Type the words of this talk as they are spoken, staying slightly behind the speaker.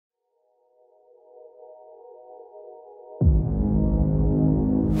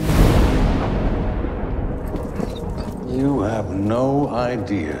have no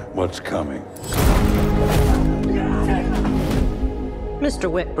idea what's coming. Mr.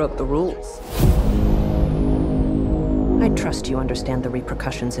 Wick broke the rules. I trust you understand the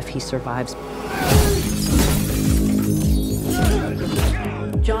repercussions if he survives.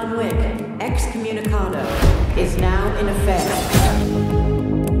 John Wick, excommunicado, is now in effect.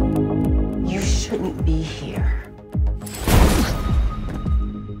 You shouldn't be here.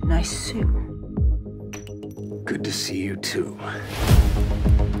 Nice suit. Good to see you, too.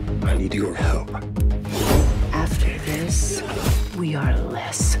 I need your help. After this, we are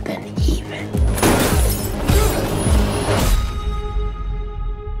less than even.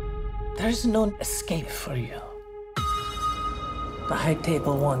 There's no escape for you. The High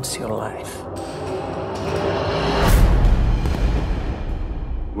Table wants your life.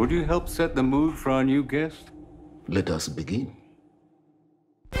 Would you help set the mood for our new guest? Let us begin.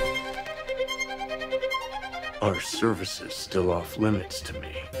 Our service is still off limits to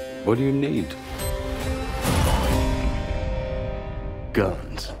me. What do you need?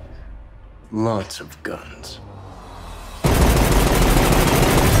 Guns. Lots of guns.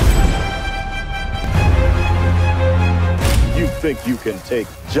 You think you can take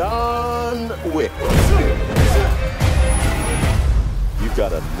John Wick? You've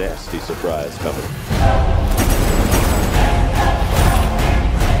got a nasty surprise coming.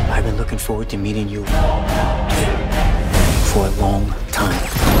 I've been looking forward to meeting you for a long time.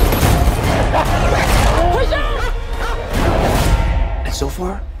 And so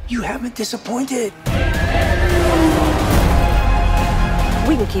far, you haven't disappointed.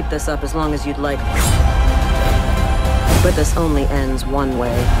 We can keep this up as long as you'd like. But this only ends one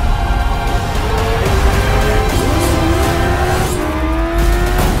way.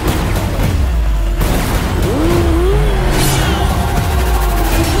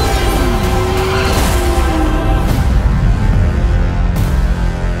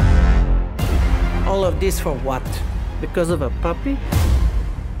 All of this for what? Because of a puppy?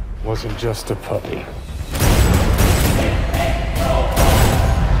 Wasn't just a puppy.